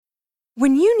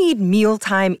When you need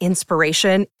mealtime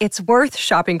inspiration, it's worth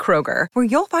shopping Kroger, where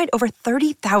you'll find over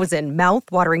 30,000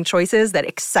 mouth-watering choices that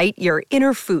excite your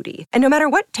inner foodie. And no matter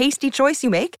what tasty choice you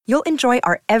make, you'll enjoy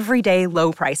our everyday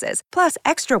low prices, plus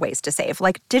extra ways to save,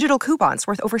 like digital coupons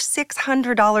worth over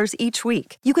 $600 each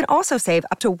week. You can also save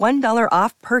up to $1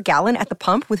 off per gallon at the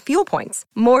pump with fuel points.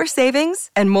 More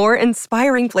savings and more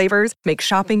inspiring flavors make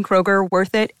shopping Kroger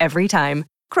worth it every time.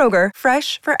 Kroger,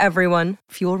 fresh for everyone.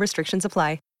 Fuel restrictions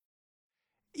apply.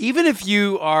 Even if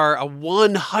you are a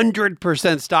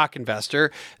 100% stock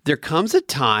investor, there comes a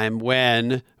time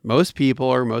when most people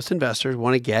or most investors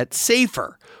want to get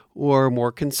safer or more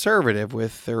conservative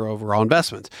with their overall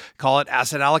investments. Call it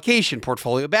asset allocation,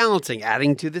 portfolio balancing,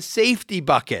 adding to the safety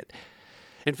bucket.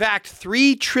 In fact,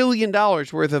 $3 trillion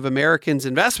worth of Americans'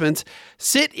 investments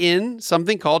sit in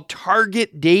something called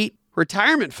target date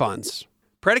retirement funds,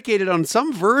 predicated on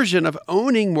some version of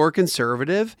owning more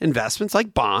conservative investments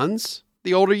like bonds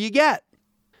the older you get.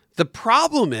 The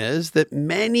problem is that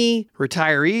many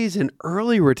retirees and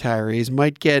early retirees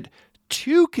might get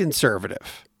too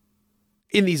conservative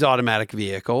in these automatic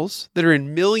vehicles that are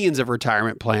in millions of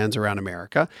retirement plans around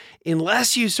America,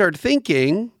 unless you start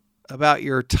thinking about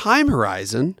your time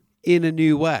horizon in a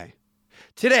new way.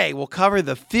 Today, we'll cover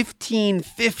the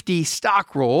 15-50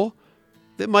 stock rule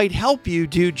that might help you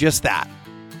do just that.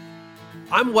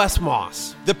 I'm Wes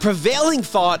Moss. The prevailing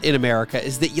thought in America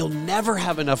is that you'll never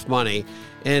have enough money,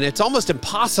 and it's almost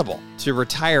impossible to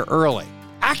retire early.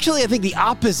 Actually, I think the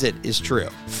opposite is true.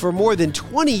 For more than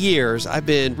 20 years, I've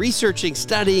been researching,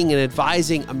 studying, and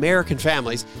advising American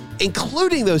families,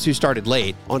 including those who started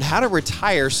late, on how to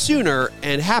retire sooner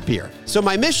and happier. So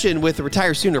my mission with the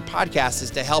Retire Sooner podcast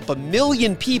is to help 1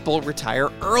 million people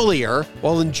retire earlier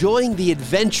while enjoying the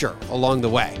adventure along the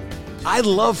way. I'd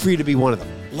love for you to be one of them.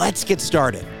 Let's get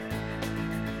started.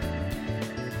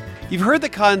 You've heard the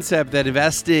concept that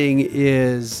investing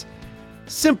is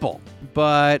simple,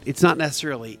 but it's not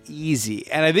necessarily easy.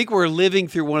 And I think we're living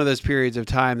through one of those periods of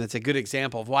time that's a good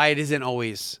example of why it isn't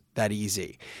always that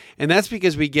easy. And that's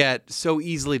because we get so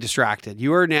easily distracted.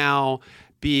 You are now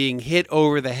being hit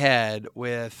over the head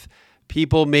with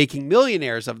people making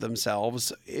millionaires of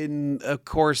themselves in a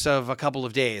course of a couple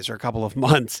of days or a couple of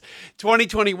months.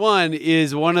 2021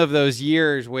 is one of those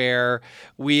years where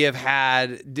we have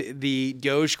had the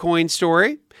Dogecoin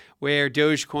story, where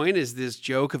Dogecoin is this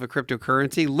joke of a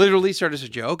cryptocurrency, literally started as a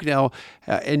joke now,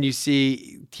 and you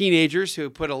see teenagers who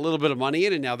put a little bit of money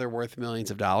in and now they're worth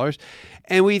millions of dollars.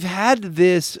 And we've had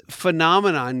this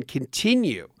phenomenon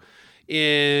continue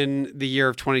in the year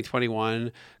of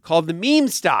 2021 called the meme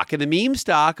stock. And the meme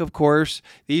stock, of course,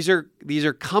 these are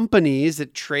companies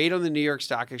that trade on the New York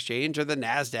Stock Exchange or the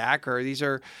NASDAQ, or these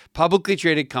are publicly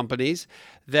traded companies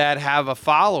that have a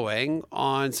following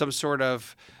on some sort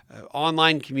of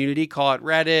online community, call it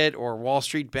Reddit or Wall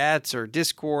Street Bets or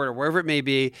Discord or wherever it may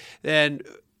be. Then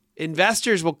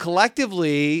investors will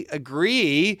collectively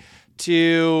agree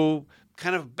to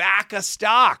kind of back a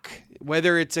stock,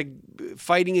 whether it's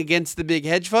fighting against the big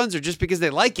hedge funds or just because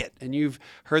they like it. And you've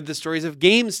heard the stories of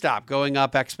GameStop going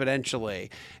up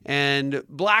exponentially, and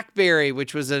BlackBerry,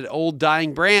 which was an old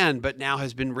dying brand, but now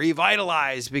has been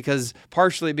revitalized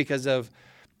partially because of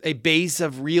a base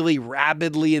of really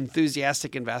rabidly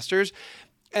enthusiastic investors.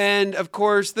 And of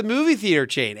course, the movie theater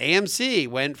chain, AMC,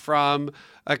 went from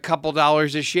a couple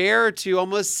dollars a share to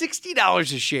almost $60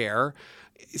 a share,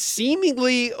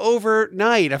 seemingly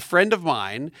overnight. A friend of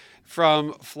mine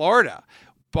from Florida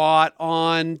bought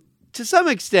on, to some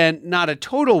extent, not a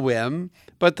total whim,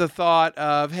 but the thought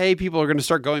of, hey, people are going to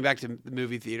start going back to the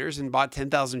movie theaters, and bought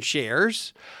 10,000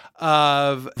 shares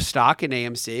of stock in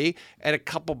AMC at a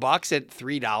couple bucks at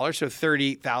 $3. So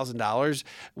 $30,000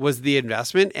 was the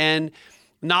investment. And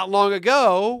not long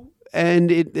ago,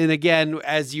 and again,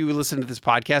 as you listen to this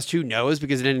podcast, who knows?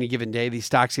 Because at any given day, these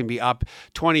stocks can be up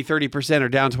 20, 30% or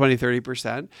down 20,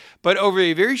 30%. But over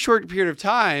a very short period of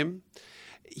time,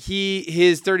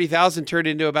 his 30,000 turned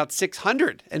into about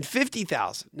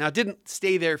 650,000. Now, it didn't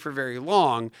stay there for very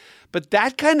long, but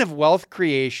that kind of wealth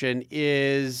creation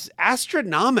is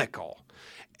astronomical.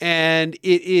 And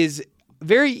it is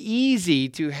very easy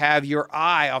to have your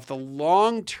eye off the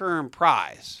long-term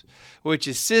prize, which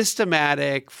is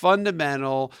systematic,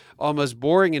 fundamental, almost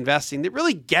boring investing that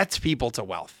really gets people to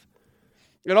wealth.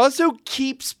 It also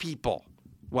keeps people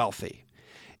wealthy.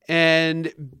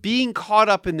 And being caught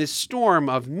up in this storm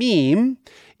of meme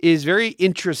is very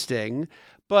interesting,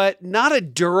 but not a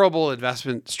durable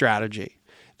investment strategy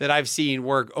that I've seen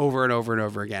work over and over and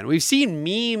over again. We've seen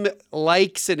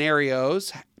meme-like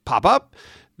scenarios pop up.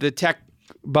 The tech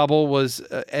bubble was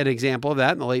an example of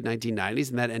that in the late 1990s,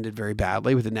 and that ended very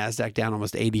badly with the NASDAQ down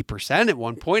almost 80% at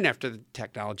one point after the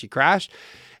technology crashed.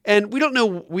 And we don't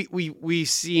know, we've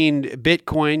seen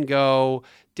Bitcoin go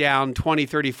down 20,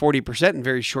 30, 40% in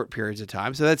very short periods of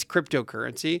time. So that's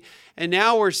cryptocurrency. And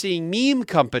now we're seeing meme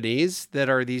companies that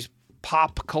are these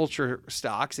pop culture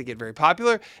stocks that get very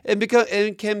popular and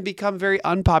can become very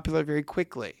unpopular very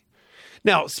quickly.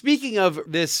 Now, speaking of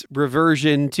this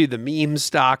reversion to the meme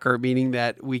stock, or meaning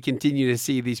that we continue to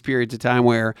see these periods of time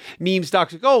where meme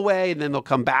stocks will go away and then they'll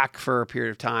come back for a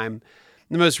period of time.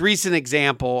 The most recent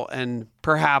example, and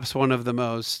perhaps one of the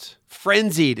most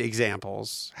frenzied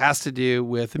examples, has to do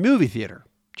with the movie theater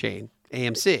chain,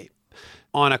 AMC.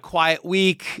 On a quiet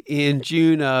week in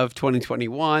June of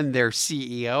 2021, their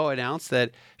CEO announced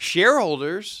that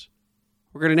shareholders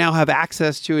were going to now have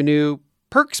access to a new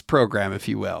perks program, if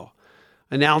you will,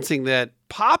 announcing that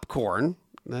popcorn,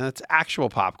 that's actual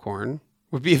popcorn,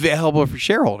 would be available for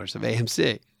shareholders of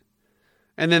AMC.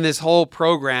 And then this whole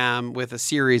program with a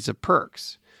series of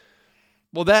perks.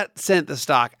 Well, that sent the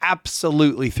stock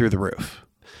absolutely through the roof.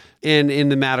 And in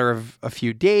the matter of a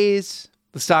few days,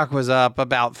 the stock was up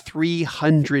about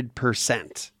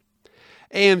 300%.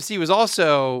 AMC was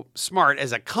also smart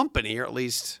as a company, or at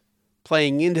least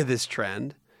playing into this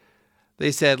trend.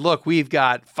 They said, look, we've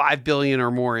got $5 billion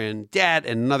or more in debt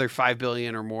and another $5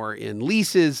 billion or more in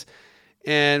leases,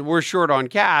 and we're short on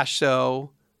cash.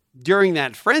 So during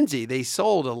that frenzy, they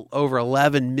sold over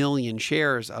 11 million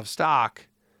shares of stock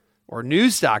or new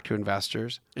stock to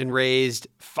investors and raised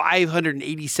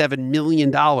 $587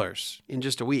 million in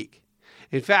just a week.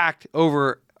 In fact,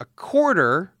 over a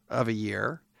quarter of a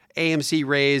year, AMC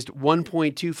raised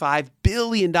 $1.25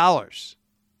 billion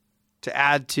to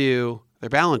add to their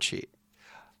balance sheet,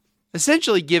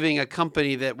 essentially giving a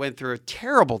company that went through a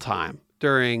terrible time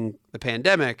during the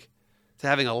pandemic to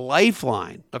having a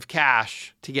lifeline of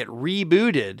cash to get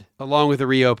rebooted along with a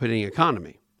reopening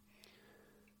economy.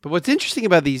 But what's interesting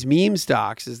about these meme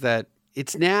stocks is that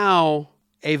it's now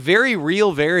a very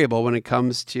real variable when it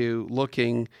comes to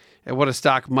looking at what a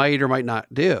stock might or might not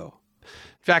do.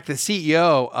 In fact, the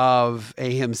CEO of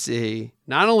AMC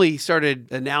not only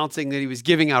started announcing that he was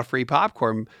giving out free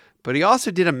popcorn, but he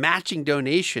also did a matching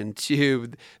donation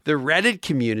to the Reddit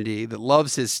community that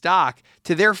loves his stock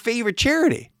to their favorite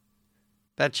charity.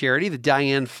 That charity, the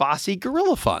Dian Fossey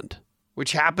Gorilla Fund,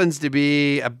 which happens to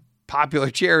be a popular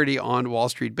charity on Wall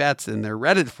Street Bets in their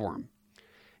Reddit forum.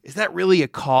 Is that really a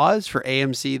cause for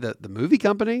AMC, the movie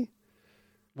company?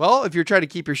 Well, if you're trying to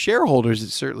keep your shareholders,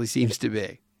 it certainly seems to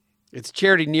be. It's a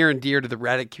charity near and dear to the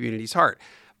Reddit community's heart.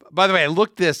 By the way, I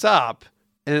looked this up,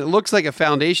 and it looks like a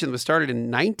foundation that was started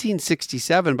in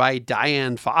 1967 by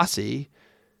Dian Fossey,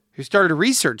 who started a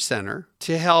research center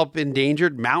to help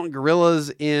endangered mountain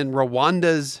gorillas in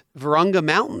Rwanda's Virunga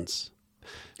Mountains.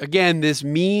 Again, this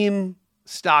meme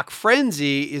stock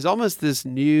frenzy is almost this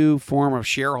new form of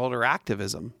shareholder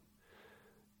activism.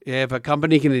 If a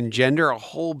company can engender a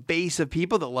whole base of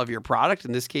people that love your product,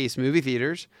 in this case, movie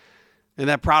theaters, and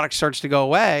that product starts to go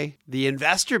away, the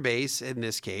investor base in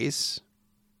this case,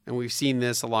 and we've seen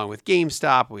this along with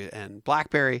GameStop and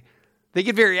BlackBerry, they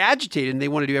get very agitated and they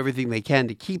want to do everything they can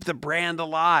to keep the brand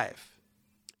alive.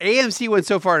 AMC went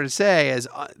so far to say, as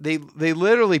they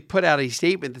literally put out a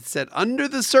statement that said, under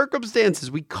the circumstances,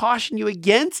 we caution you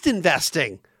against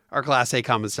investing our Class A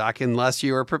common stock unless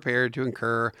you are prepared to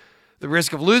incur the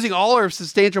risk of losing all or a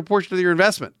substantial portion of your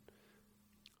investment.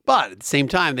 But at the same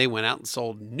time, they went out and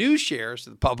sold new shares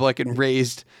to the public and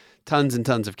raised tons and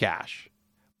tons of cash.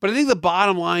 But I think the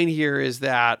bottom line here is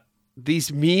that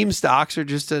these meme stocks are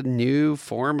just a new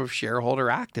form of shareholder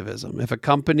activism. If a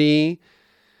company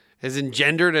has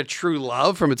engendered a true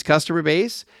love from its customer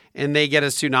base and they get a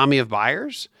tsunami of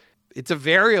buyers, it's a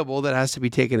variable that has to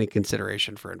be taken into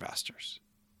consideration for investors.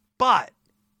 But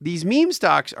these meme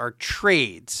stocks are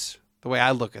trades, the way I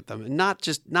look at them, and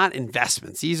not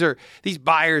investments. These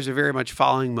buyers are very much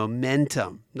following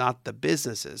momentum, not the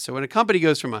businesses. So when a company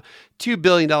goes from a $2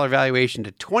 billion valuation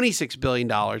to $26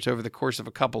 billion over the course of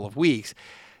a couple of weeks,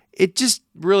 it just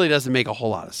really doesn't make a whole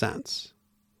lot of sense.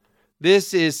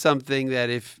 This is something that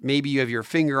if maybe you have your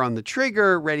finger on the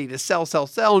trigger, ready to sell,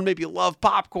 and maybe you love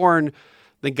popcorn,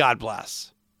 then God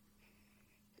bless.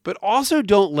 But also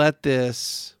don't let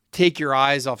this take your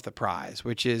eyes off the prize,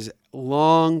 which is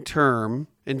long-term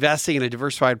investing in a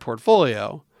diversified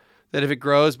portfolio that if it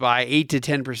grows by 8 to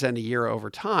 10% a year over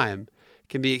time,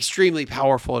 can be extremely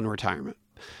powerful in retirement.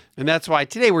 And that's why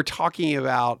today we're talking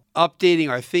about updating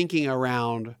our thinking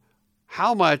around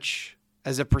how much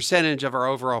as a percentage of our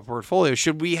overall portfolio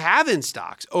should we have in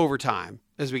stocks over time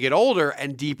as we get older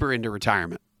and deeper into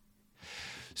retirement.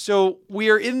 So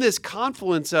we are in this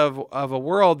confluence of a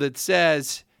world that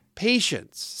says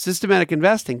patience, systematic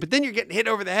investing, but then you're getting hit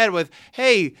over the head with,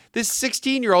 hey, this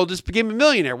 16-year-old just became a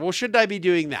millionaire. Well, shouldn't I be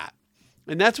doing that?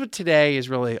 And that's what today is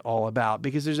really all about,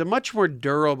 because there's a much more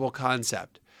durable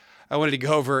concept I wanted to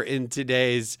go over in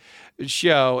today's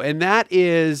show, and that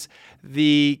is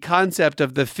the concept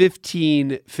of the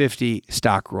 15-50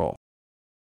 stock rule.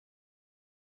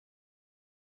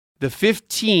 The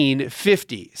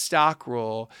 15-50 stock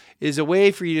rule is a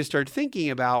way for you to start thinking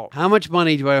about how much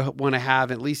money do I want to have,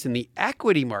 at least in the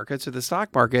equity markets or the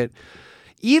stock market,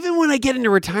 even when I get into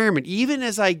retirement, even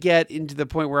as I get into the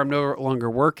point where I'm no longer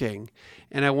working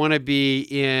and I want to be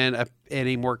in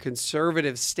a more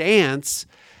conservative stance.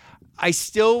 I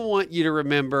still want you to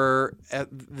remember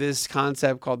this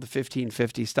concept called the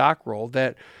 15-50 stock rule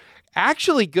that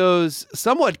actually goes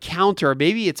somewhat counter.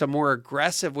 Maybe it's a more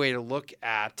aggressive way to look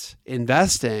at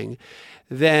investing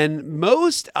than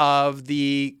most of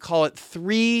the, call it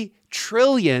 $3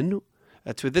 trillion,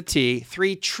 that's with a T,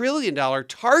 $3 trillion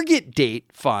target date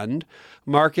fund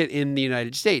market in the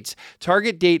United States.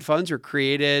 Target date funds were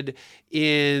created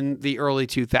in the early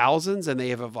 2000s, and they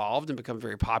have evolved and become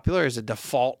very popular as a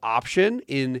default option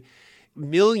in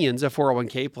millions of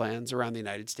 401k plans around the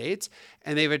United States,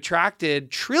 and they've attracted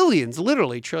trillions,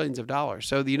 literally trillions of dollars.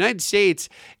 So the United States,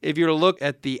 if you were to look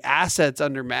at the assets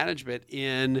under management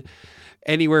in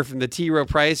anywhere from the T. Rowe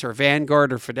Price or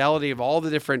Vanguard or Fidelity, of all the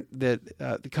different the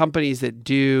companies that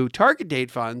do target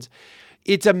date funds,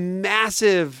 it's a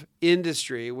massive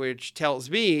industry, which tells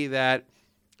me that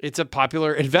it's a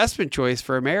popular investment choice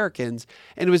for Americans,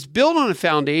 and it was built on a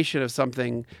foundation of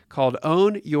something called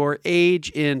Own Your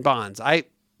Age in Bonds.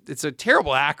 It's a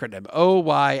terrible acronym,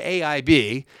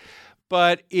 OYAIB,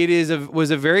 but it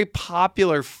was a very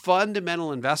popular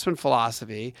fundamental investment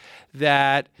philosophy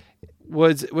that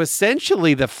was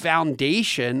essentially the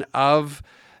foundation of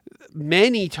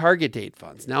many target date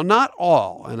funds. Now, not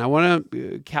all, and I want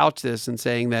to couch this in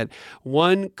saying that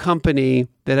one company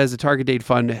that has a target date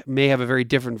fund may have a very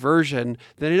different version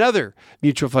than another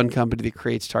mutual fund company that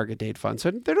creates target date funds.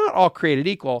 So they're not all created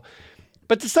equal,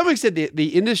 but to some extent, the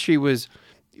industry was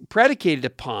predicated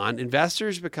upon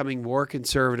investors becoming more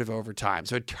conservative over time.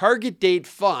 So a target date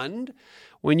fund,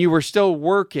 when you were still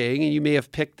working, and you may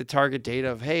have picked the target date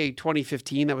of, hey,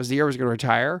 2015, that was the year I was going to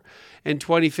retire. In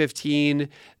 2015,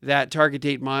 that target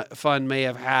date fund may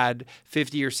have had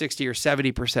 50 or 60 or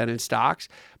 70% in stocks,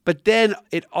 but then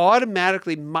it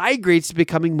automatically migrates to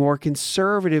becoming more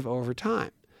conservative over time.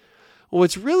 Well,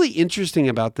 what's really interesting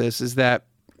about this is that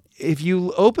if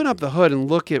you open up the hood and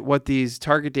look at what these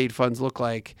target date funds look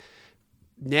like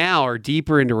now or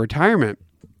deeper into retirement,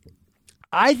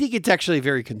 I think it's actually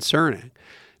very concerning,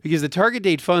 because the target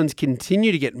date funds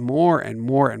continue to get more and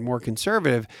more and more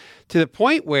conservative to the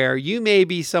point where you may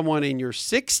be someone in your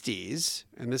 60s,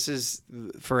 and this is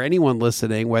for anyone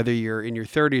listening, whether you're in your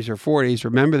 30s or 40s,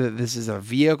 remember that this is a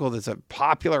vehicle that's a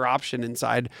popular option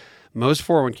inside most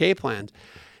 401k plans.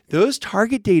 Those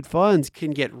target date funds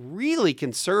can get really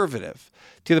conservative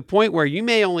to the point where you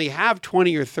may only have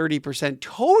 20 or 30%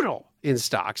 total in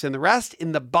stocks and the rest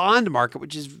in the bond market,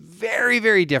 which is very,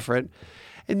 very different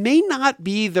and may not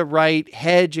be the right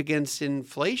hedge against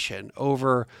inflation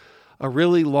over a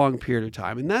really long period of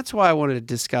time. And that's why I wanted to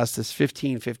discuss this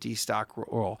 15-50 stock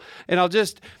rule. And I'll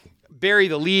just bury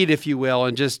the lead, if you will,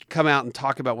 and just come out and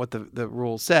talk about what the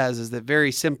rule says, is that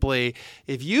very simply,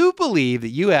 if you believe that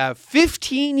you have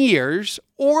 15 years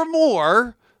or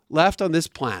more left on this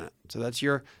planet, so that's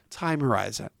your time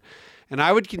horizon, and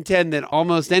I would contend that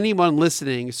almost anyone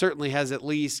listening certainly has at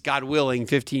least, God willing,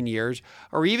 15 years.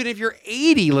 Or even if you're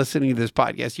 80 listening to this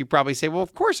podcast, you probably say, well,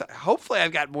 of course, hopefully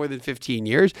I've got more than 15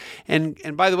 years. And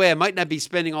by the way, I might not be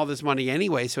spending all this money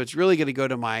anyway, so it's really going to go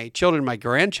to my children, my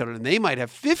grandchildren, and they might have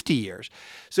 50 years.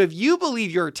 So if you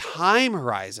believe your time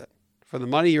horizon for the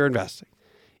money you're investing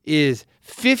is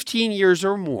 15 years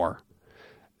or more,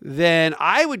 then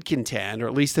I would contend, or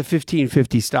at least the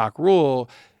 15-50 stock rule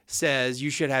says you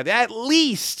should have at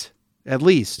least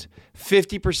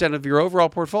 50% of your overall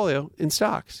portfolio in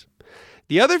stocks.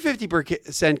 The other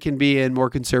 50% can be in more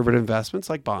conservative investments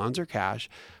like bonds or cash,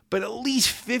 but at least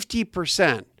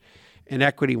 50% in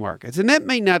equity markets. And that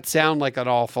may not sound like an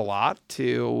awful lot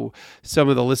to some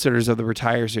of the listeners of the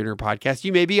Retire Sooner podcast.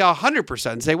 You may be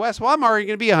 100% and say, Wes, well, I'm already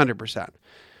going to be 100%.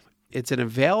 It's an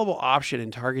available option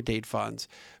in target date funds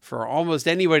for almost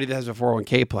anybody that has a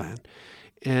 401k plan.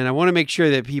 And I want to make sure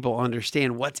that people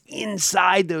understand what's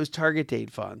inside those target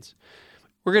date funds.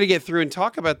 We're going to get through and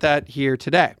talk about that here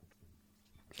today.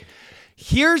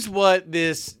 Here's what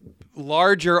this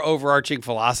larger overarching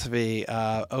philosophy,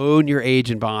 own your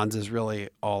age in bonds, is really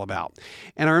all about.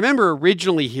 And I remember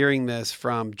originally hearing this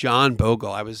from John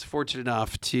Bogle. I was fortunate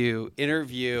enough to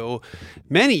interview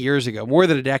many years ago, more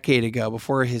than a decade ago,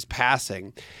 before his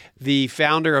passing, the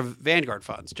founder of Vanguard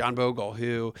Funds, John Bogle,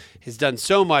 who has done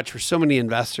so much for so many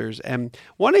investors. And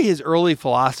one of his early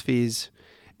philosophies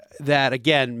that,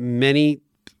 again, many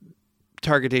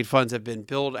target date funds have been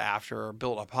built after or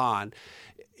built upon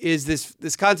is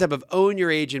this concept of own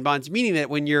your age in bonds, meaning that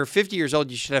when you're 50 years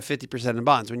old, you should have 50% in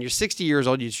bonds. When you're 60 years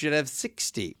old, you should have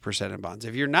 60% in bonds.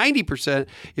 If you're 90%,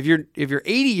 if you're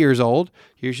 80 years old,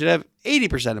 you should have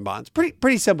 80% in bonds.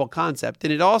 Pretty simple concept.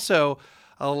 And it also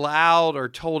allowed or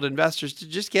told investors to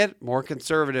just get more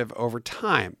conservative over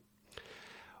time.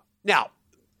 Now,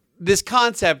 this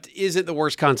concept isn't the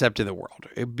worst concept in the world.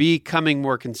 Becoming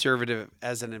more conservative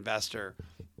as an investor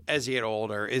as you get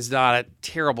older is not a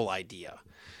terrible idea,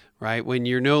 right? When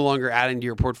you're no longer adding to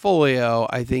your portfolio,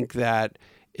 I think that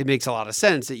it makes a lot of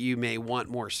sense that you may want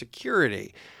more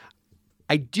security.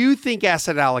 I do think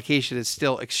asset allocation is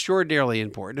still extraordinarily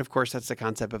important. Of course, that's the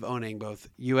concept of owning both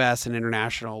U.S. and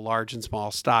international large and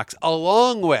small stocks,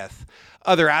 along with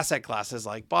other asset classes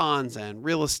like bonds and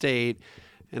real estate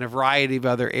and a variety of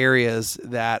other areas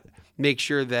that make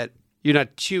sure that you're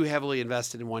not too heavily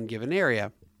invested in one given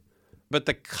area. But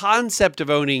the concept of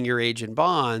owning your age in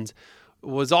bonds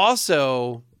was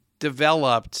also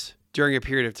developed during a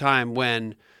period of time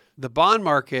when the bond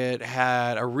market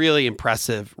had a really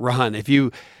impressive run. If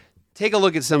you take a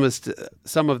look at some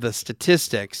of the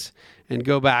statistics and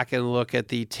go back and look at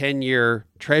the 10-year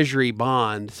Treasury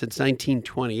bond since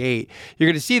 1928, you're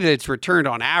going to see that it's returned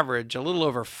on average a little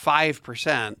over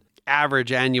 5%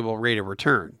 average annual rate of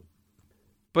return.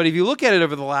 But if you look at it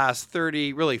over the last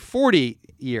 30, really 40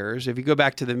 years, if you go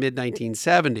back to the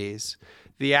mid-1970s,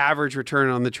 the average return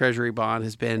on the Treasury bond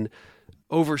has been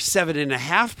over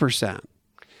 7.5%.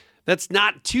 That's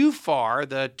not too far,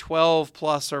 the 12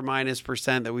 plus or minus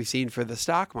percent that we've seen for the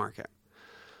stock market.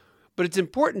 But it's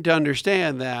important to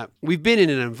understand that we've been in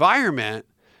an environment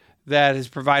that has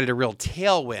provided a real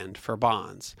tailwind for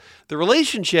bonds. The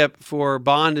relationship for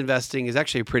bond investing is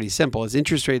actually pretty simple. As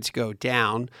interest rates go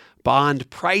down, bond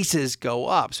prices go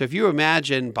up. So if you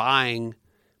imagine buying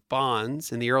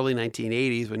bonds in the early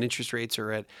 1980s when interest rates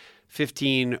are at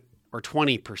 15 or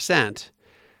 20%,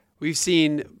 we've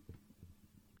seen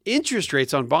interest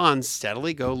rates on bonds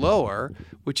steadily go lower,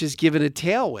 which has given a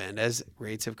tailwind. As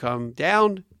rates have come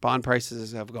down, bond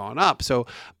prices have gone up. So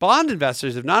bond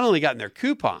investors have not only gotten their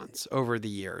coupons over the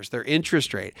years, their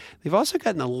interest rate, they've also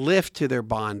gotten a lift to their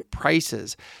bond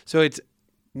prices. So it's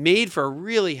made for a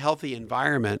really healthy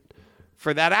environment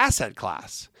for that asset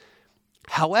class.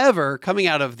 However, coming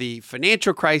out of the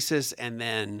financial crisis and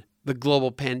then the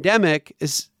global pandemic,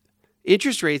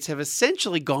 interest rates have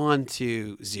essentially gone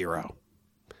to zero.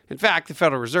 In fact, the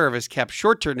Federal Reserve has kept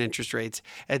short-term interest rates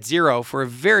at zero for a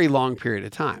very long period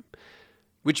of time,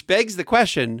 which begs the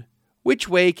question, which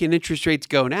way can interest rates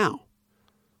go now?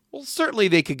 Well, certainly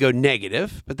they could go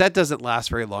negative, but that doesn't last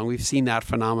very long. We've seen that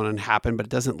phenomenon happen, but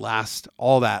it doesn't last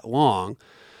all that long.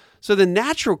 So the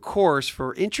natural course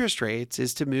for interest rates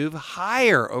is to move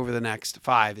higher over the next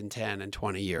 5 and 10 and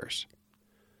 20 years.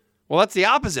 Well, that's the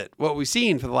opposite, what we've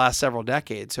seen for the last several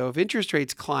decades. So if interest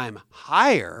rates climb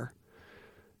higher,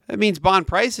 that means bond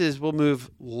prices will move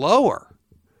lower.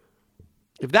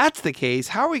 If that's the case,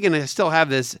 how are we going to still have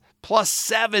this plus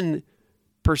 7%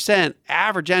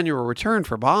 average annual return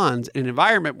for bonds in an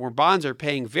environment where bonds are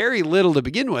paying very little to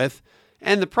begin with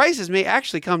and the prices may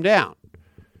actually come down?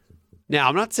 Now,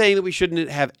 I'm not saying that we shouldn't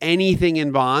have anything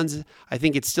in bonds. I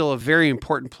think it's still a very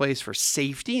important place for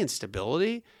safety and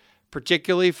stability,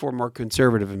 particularly for more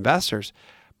conservative investors.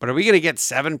 But are we going to get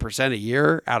 7% a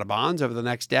year out of bonds over the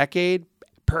next decade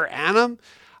per annum?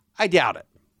 I doubt it.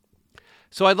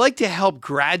 So I'd like to help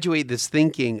graduate this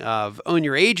thinking of own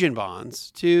your age in bonds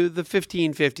to the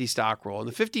 1550 stock rule. And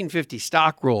the 1550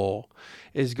 stock rule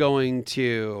is going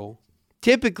to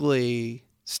typically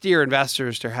steer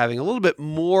investors to having a little bit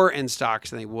more in stocks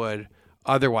than they would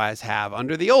otherwise have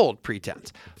under the old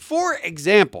pretense. For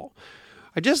example,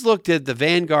 I just looked at the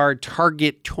Vanguard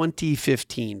Target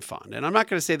 2015 fund, and I'm not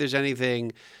going to say there's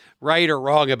anything right or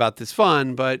wrong about this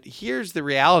fund, but here's the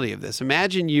reality of this.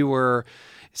 Imagine you were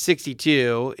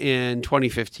 62 in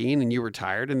 2015 and you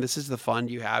retired, and this is the fund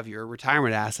you have your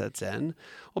retirement assets in.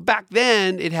 Well, back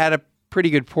then it had a pretty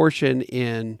good portion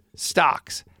in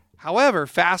stocks. However,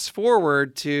 fast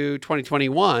forward to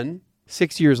 2021,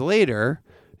 6 years later,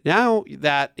 now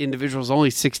that individual is only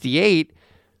 68,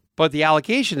 but the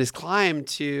allocation has climbed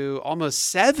to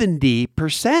almost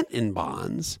 70% in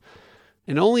bonds.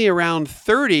 and only around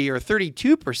 30 or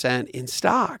 32% in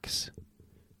stocks.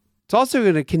 It's also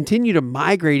going to continue to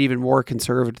migrate even more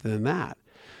conservative than that.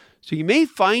 So you may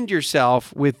find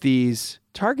yourself with these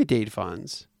target date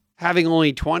funds having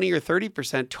only 20 or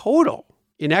 30% total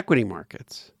in equity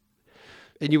markets.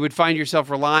 And you would find yourself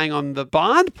relying on the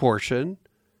bond portion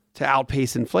to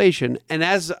outpace inflation. And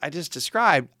as I just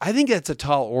described, I think that's a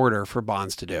tall order for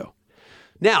bonds to do.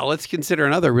 Now, let's consider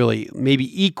another really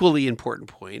maybe equally important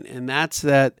point, and that's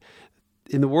that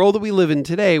in the world that we live in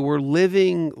today, we're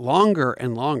living longer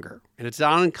and longer. And it's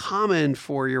not uncommon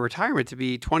for your retirement to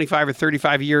be 25 or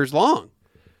 35 years long.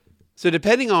 So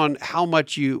depending on how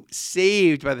much you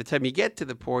saved by the time you get to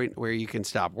the point where you can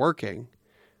stop working,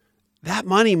 that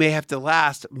money may have to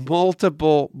last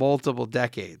multiple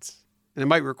decades. And it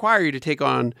might require you to take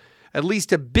on at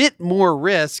least a bit more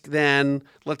risk than,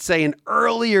 let's say, an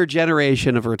earlier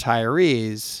generation of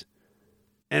retirees.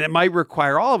 And it might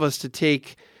require all of us to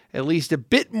take at least a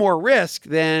bit more risk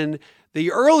than the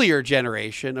earlier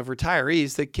generation of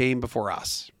retirees that came before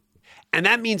us. And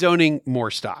that means owning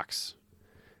more stocks.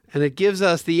 And it gives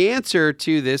us the answer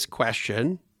to this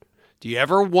question. Do you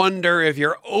ever wonder if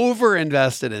you're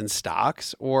overinvested in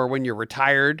stocks, or when you're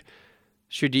retired,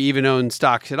 should you even own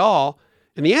stocks at all?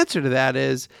 And the answer to that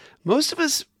is most of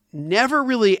us never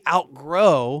really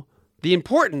outgrow the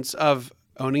importance of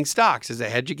owning stocks as a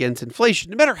hedge against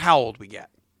inflation, no matter how old we get.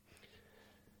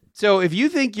 So if you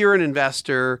think you're an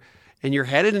investor and you're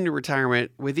headed into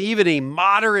retirement with even a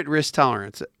moderate risk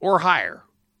tolerance or higher,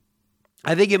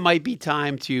 I think it might be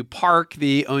time to park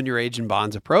the own your age and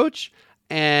bonds approach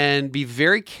and be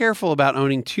very careful about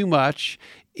owning too much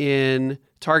in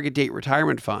target date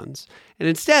retirement funds. And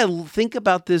instead, think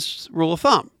about this rule of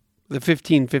thumb, the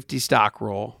 15/50 stock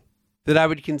rule, that I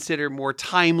would consider more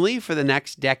timely for the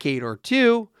next decade or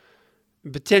two,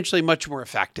 and potentially much more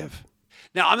effective.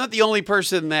 Now, I'm not the only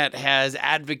person that has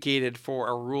advocated for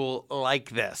a rule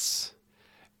like this.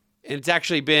 And it's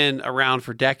actually been around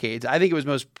for decades. I think it was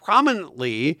most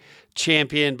prominently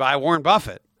championed by Warren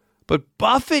Buffett. But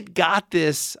Buffett got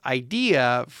this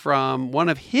idea from one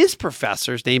of his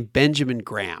professors named Benjamin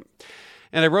Graham.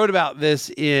 And I wrote about this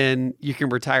in You Can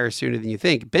Retire Sooner Than You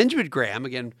Think. Benjamin Graham,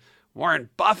 again, Warren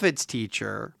Buffett's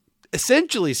teacher,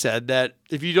 essentially said that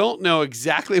if you don't know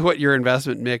exactly what your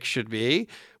investment mix should be,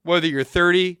 whether you're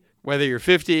 30, whether you're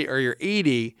 50, or you're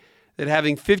 80, that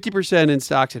having 50% in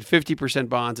stocks and 50%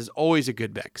 bonds is always a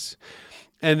good mix.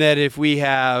 And that if we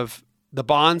have the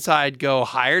bond side go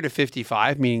higher to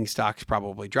 55, meaning stocks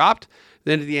probably dropped,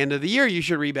 then at the end of the year, you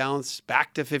should rebalance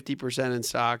back to 50% in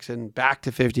stocks and back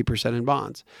to 50% in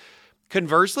bonds.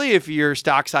 Conversely, if your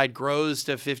stock side grows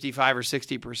to 55 or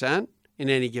 60% in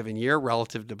any given year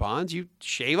relative to bonds, you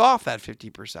shave off that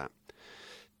 50%.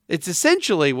 It's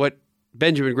essentially what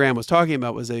Benjamin Graham was talking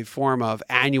about was a form of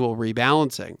annual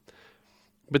rebalancing.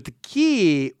 But the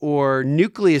key or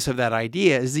nucleus of that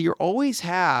idea is that you always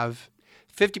have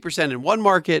 50% in one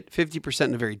market, 50%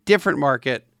 in a very different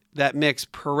market. That mix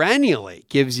perennially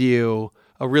gives you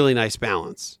a really nice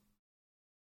balance.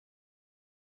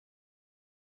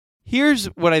 Here's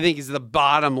what I think is the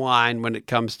bottom line when it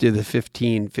comes to the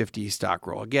 15/50 stock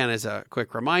rule. Again, as a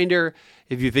quick reminder,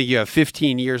 if you think you have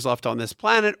 15 years left on this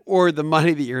planet, or the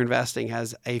money that you're investing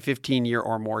has a 15-year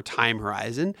or more time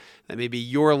horizon, that may be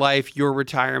your life, your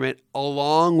retirement,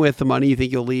 along with the money you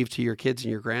think you'll leave to your kids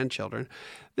and your grandchildren,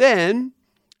 then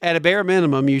at a bare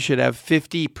minimum, you should have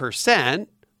 50%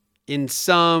 in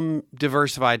some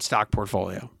diversified stock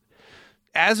portfolio.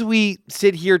 As we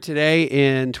sit here today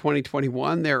in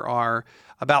 2021, there are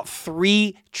about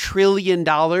 $3 trillion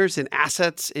in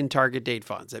assets in target date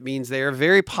funds. That means they are a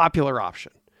very popular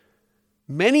option.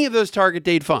 Many of those target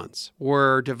date funds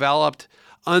were developed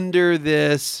under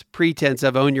this pretense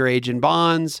of own your age in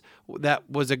bonds. That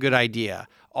was a good idea.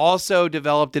 Also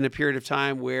developed in a period of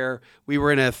time where we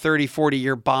were in a 30,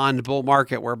 40-year bond bull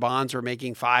market where bonds were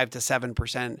making 5 to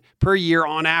 7% per year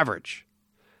on average.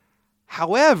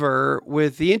 However,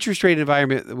 with the interest rate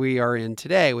environment that we are in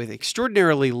today, with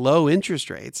extraordinarily low interest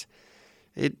rates,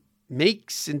 it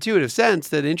makes intuitive sense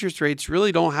that interest rates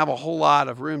really don't have a whole lot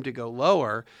of room to go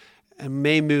lower and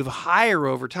may move higher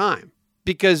over time.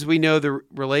 Because we know the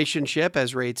relationship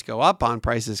as rates go up, bond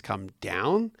prices come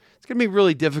down. It's going to be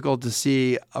really difficult to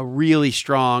see a really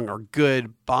strong or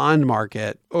good bond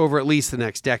market over at least the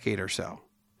next decade or so.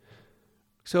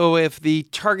 So if the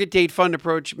target date fund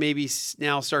approach maybe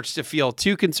now starts to feel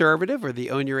too conservative, or the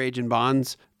own your age and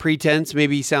bonds pretense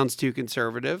maybe sounds too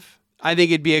conservative, I think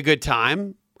it'd be a good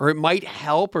time, or it might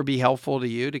help or be helpful to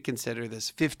you to consider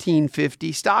this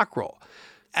 15/50 stock rule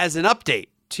as an update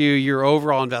to your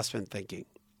overall investment thinking.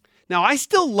 Now, I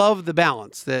still love the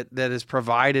balance that is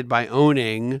provided by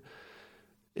owning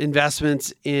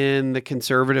investments in the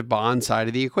conservative bond side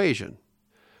of the equation.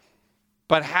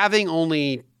 But having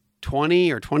only 20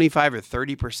 or 25 or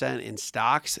 30% in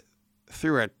stocks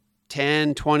through a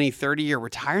 10, 20, 30-year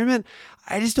retirement,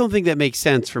 I just don't think that makes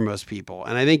sense for most people.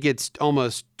 And I think it's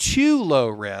almost too low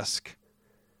risk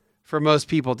for most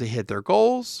people to hit their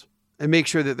goals and make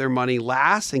sure that their money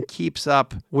lasts and keeps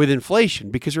up with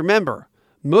inflation. Because remember,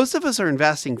 most of us are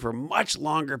investing for much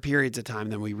longer periods of time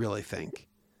than we really think.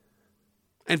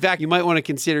 In fact, you might want to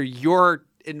consider your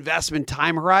investment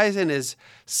time horizon as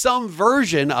some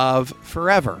version of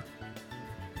forever.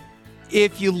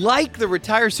 If you like the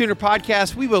Retire Sooner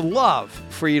podcast, we would love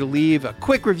for you to leave a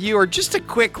quick review or just a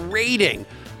quick rating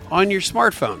on your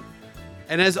smartphone.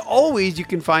 And as always, you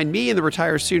can find me and the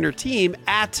Retire Sooner team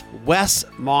at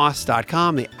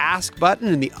wesmoss.com, the ask button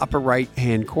in the upper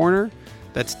right-hand corner.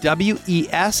 That's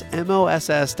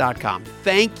WESMOSS.com.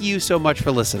 Thank you so much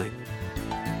for listening.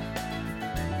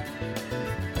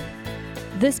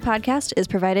 This podcast is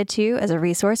provided to you as a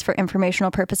resource for informational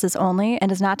purposes only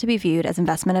and is not to be viewed as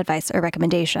investment advice or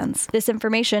recommendations. This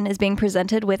information is being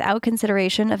presented without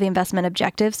consideration of the investment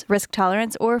objectives, risk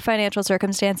tolerance, or financial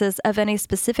circumstances of any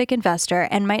specific investor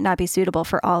and might not be suitable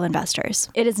for all investors.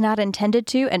 It is not intended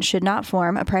to and should not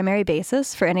form a primary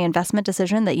basis for any investment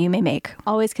decision that you may make.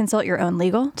 Always consult your own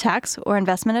legal, tax, or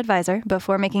investment advisor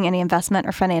before making any investment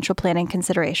or financial planning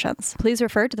considerations. Please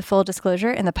refer to the full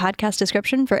disclosure in the podcast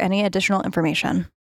description for any additional information.